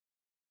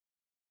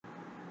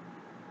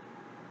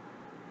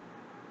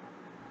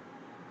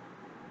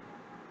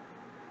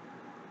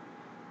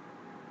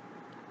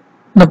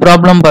The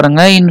problem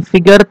paranga in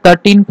figure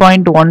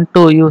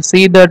 13.12 you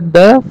see that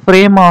the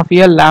frame of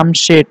a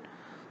lampshade.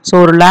 So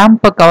ஒரு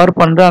lamp cover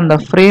பண்ற அந்த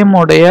frame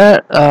உடைய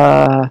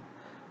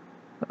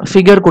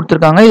figure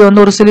கொடுத்திருக்காங்க. இது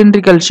வந்து ஒரு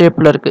cylindrical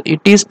shapeல இருக்கு.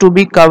 It is to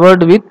be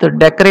covered with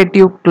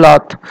decorative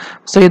cloth.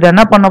 So இது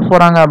என்ன பண்ண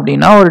போறாங்க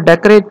அப்படின்னா ஒரு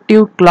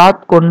decorative cloth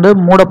கொண்டு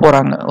மூட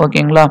போறாங்க.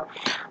 ஓகேங்களா?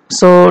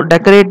 So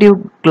decorative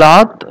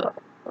cloth,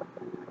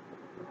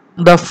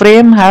 the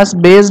frame has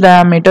base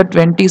diameter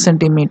 20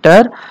 cm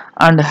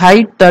and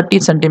height 30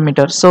 cm.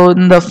 So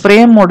இந்த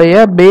frame உடைய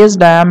base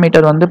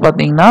diameter வந்து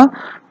பாத்தீங்கன்னா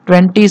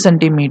 20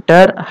 cm,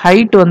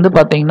 height வந்து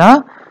பாத்தீங்கன்னா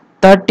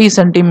 30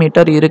 cm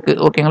இருக்கு.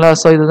 ஓகேங்களா?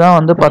 So இதுதான்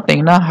வந்து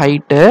பாத்தீங்கன்னா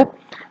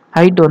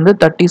height வந்து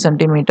 30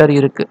 cm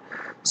இருக்கு.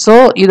 So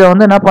இத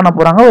வந்து என்ன பண்ண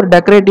போறாங்க, ஒரு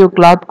decorative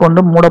cloth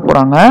கொண்டு மூட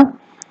போறாங்க.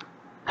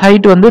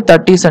 Height வந்து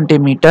 30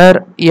 cm.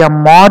 A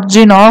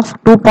margin of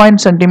 2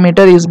 cm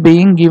is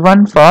being given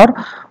for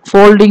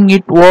folding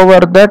it over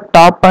the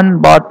top and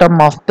bottom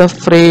of the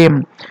frame.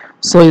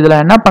 So இதுல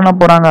என்ன பண்ண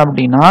போறாங்க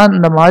அப்படின்னா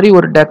இந்த மாதிரி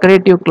ஒரு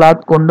decorative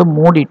cloth கொண்டு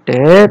மூடிட்டு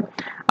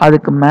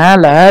அதுக்கு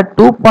மேல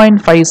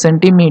 2.5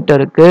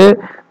 சென்டிமீட்டருக்கு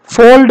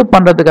ஃபோல்டு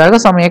பண்றதுக்காக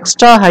some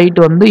extra height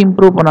வந்து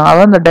இம்ப்ரூவ் பண்ணாங்க.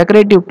 அதாவது அந்த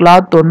decorative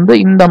cloth வந்து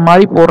இந்த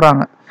மாதிரி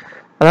போடுறாங்க.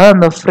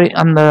 அதாவது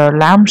அந்த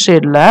lamp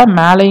shadeல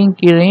மேலையும்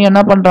கீழையும்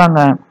என்ன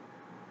பண்றாங்க,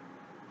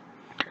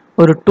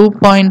 ஒரு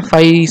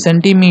 2.5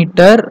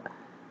 சென்டிமீட்டர்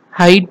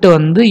ஹைட்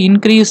வந்து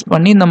இன்க்ரீஸ்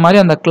பண்ணி இந்த மாதிரி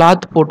அந்த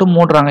கிளாத் போட்டு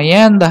மூடுறாங்க.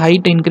 ஏன் அந்த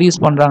ஹைட் இன்க்ரீஸ்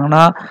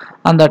பண்றாங்கன்னா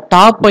அந்த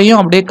டாப்பையும்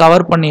அப்படியே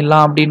கவர்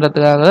பண்ணிடலாம்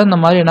அப்படின்றதுக்காக இந்த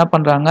மாதிரி என்ன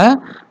பண்றாங்க,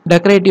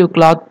 டெக்கரேட்டிவ்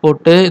கிளாத்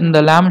போட்டு இந்த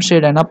லேம்ப்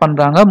ஷேட் என்ன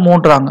பண்றாங்க,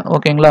 மூடுறாங்க.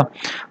 ஓகேங்களா?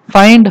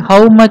 Find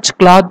how much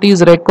cloth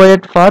is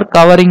required for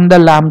covering the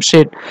lamb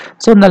shade.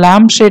 So இந்த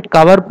லேம்ப் ஷேட்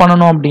கவர்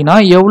பண்ணணும் அப்படின்னா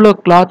எவ்வளோ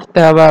கிளாத்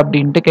தேவை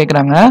அப்படின்ட்டு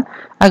கேட்குறாங்க.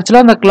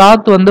 ஆக்சுவலாக அந்த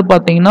கிளாத் வந்து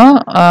பார்த்தீங்கன்னா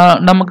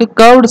நமக்கு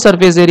கர்வ்டு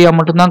சர்ஃபேஸ் ஏரியா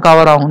மட்டும்தான்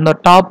கவர் ஆகும். இந்த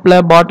டாப்ல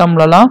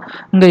பாட்டம்லலாம்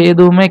இங்கே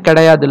எதுவுமே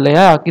கிடையாது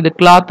இல்லையா? இது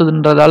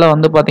கிளாத்ன்றதால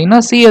வந்து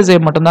பார்த்தீங்கன்னா சிஎஸ்ஏ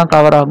மட்டும்தான்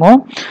கவர் ஆகும்.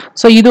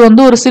 ஸோ இது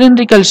வந்து ஒரு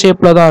சிலிண்ட்ரிக்கல்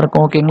ஷேப்ல தான்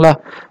இருக்கும். ஓகேங்களா?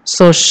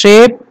 ஸோ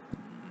ஷேப்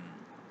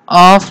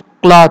ஆஃப்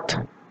கிளாத்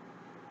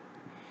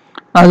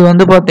அது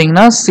வந்து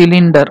பார்த்தீங்கன்னா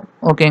சிலிண்டர்.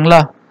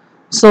 ஓகேங்களா?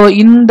 ஸோ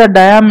இந்த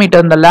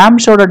டயாமீட்டர், இந்த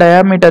லேம்ப் ஷேடோட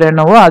டயாமீட்டர்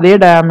என்னவோ அதே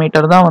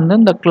டயாமீட்டர் தான் வந்து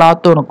இந்த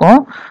கிளாத்தும் இருக்கும்.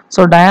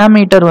 ஸோ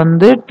டயாமீட்டர்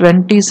வந்து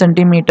 20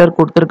 சென்டிமீட்டர்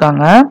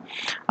கொடுத்துருக்காங்க.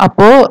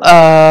 அப்போ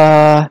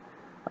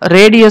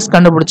ரேடியஸ்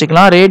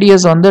கண்டுபிடிச்சிக்கலாம்.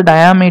 ரேடியஸ் வந்து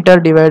diameter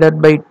divided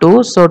by 2.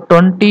 So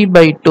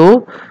 20/2.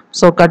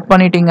 So cut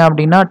பண்ணிட்டீங்க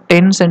அப்படின்னா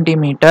 10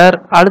 சென்டிமீட்டர்.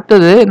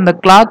 அடுத்தது இந்த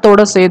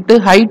கிளாத்தோட சேர்த்து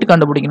ஹைட்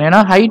கண்டுபிடிக்கணும். ஏன்னா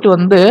ஹைட்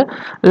வந்து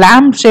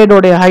லேம்ப்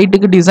ஷேடோடைய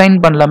ஹைட்டுக்கு டிசைன்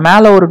பண்ணல.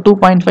 மேலே ஒரு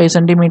 2.5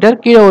 சென்டிமீட்டர்,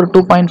 கீழே ஒரு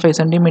 2.5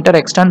 சென்டிமீட்டர்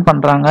எக்ஸ்டெண்ட்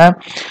பண்ணுறாங்க.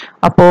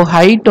 அப்போது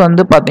ஹைட்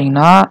வந்து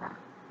பார்த்தீங்கன்னா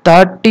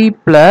 30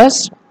 +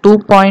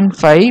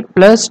 2.5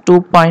 +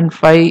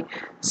 2.5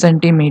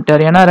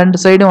 சென்டிமீட்டர். ஏன்னா ரெண்டு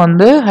சைடும்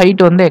வந்து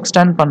ஹைட் வந்து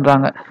எக்ஸ்டெண்ட்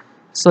பண்ணுறாங்க.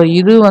 ஸோ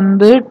இது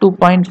வந்து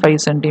 2.5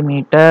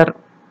 சென்டிமீட்டர்,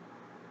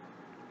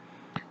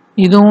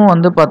 இதுவும்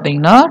வந்து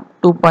பார்த்தீங்கன்னா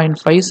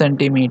 2.5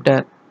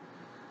 சென்டிமீட்டர்.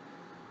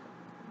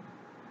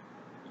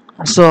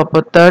 ஸோ அப்போ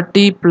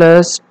 30 +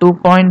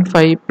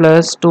 2.5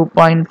 +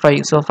 2.5.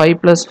 ஸோ 5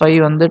 + 5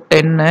 வந்து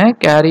 10,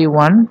 கேரி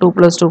 1, 2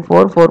 + 2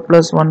 4, 4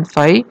 + 1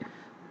 5,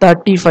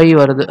 35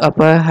 வருது.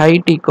 அப்போ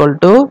height equal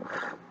to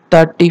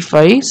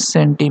 35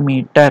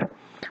 centimetre.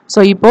 So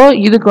இப்போ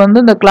இதுக்கு வந்து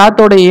இந்த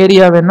கிளாத்தோட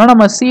ஏரியா வேணும்னா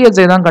நம்ம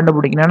சிஎஸ்ஏ தான்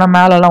கண்டுபிடிக்கணும். ஏன்னா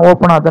மேலெல்லாம்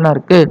ஓப்பனாக தானே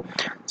இருக்கு.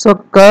 ஸோ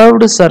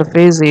கர்வ்டு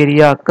சர்ஃபேஸ்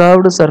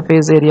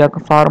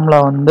ஏரியாவுக்கு ஃபார்முலா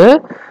வந்து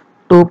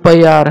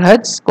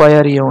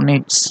 2πr/h²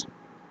 யூனிட்ஸ்.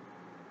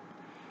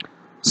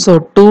 ஸோ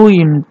 2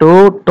 ×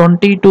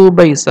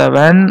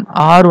 22/7,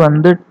 r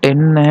வந்து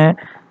 10,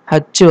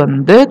 h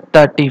வந்து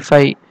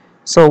 35.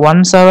 So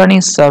 1 7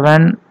 is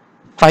 7,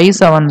 5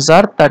 7s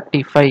are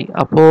 35.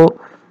 அப்போ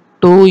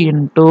 2 ×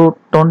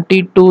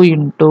 22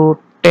 ×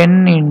 10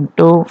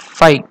 ×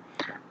 5.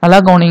 நல்லா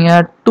கவனிங்க,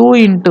 2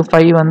 ×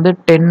 5 வந்து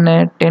 10,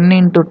 10 ×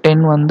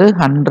 10 வந்து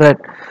 100.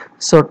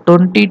 ஸோ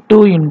 22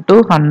 ×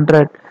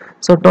 100.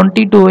 ஸோ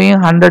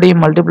 22ஐயும்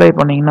 100ஐயும் மல்டிப்ளை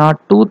பண்ணிங்கன்னா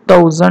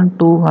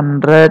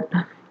 2200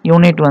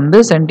 யூனிட் வந்து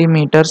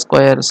சென்டிமீட்டர்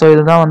ஸ்கொயர். ஸோ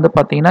இதுதான் வந்து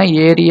பார்த்தீங்கன்னா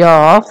ஏரியா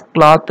ஆஃப்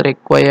கிளாத்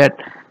ரெக்வயர்ட்.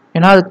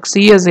 ஏன்னா அதுக்கு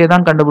சிஎஸ்ஏ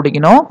தான்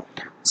கண்டுபிடிக்கணும்.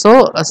 ஸோ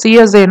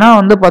சிஎஸ்ஏனா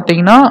வந்து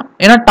பார்த்தீங்கன்னா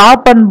ஏன்னா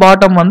டாப் அண்ட்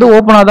பாட்டம் வந்து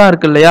ஓப்பனாக தான்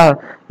இருக்கு இல்லையா?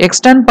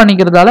 எக்ஸ்டெண்ட்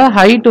பண்ணிக்கிறதால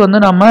ஹைட் வந்து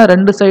நம்ம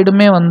ரெண்டு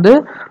சைடுமே வந்து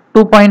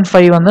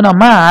 2.5 வந்து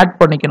நம்ம ஆட்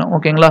பண்ணிக்கணும்.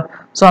 ஓகேங்களா?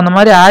 ஸோ அந்த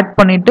மாதிரி ஆட்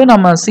பண்ணிட்டு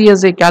நம்ம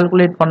சிஎஸ்ஏ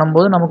கால்குலேட்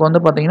பண்ணும்போது நமக்கு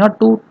வந்து பார்த்தீங்கன்னா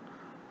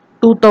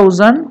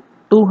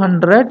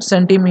 2200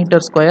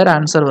 சென்டிமீட்டர் ஸ்கொயர்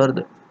ஆன்சர்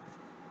வருது.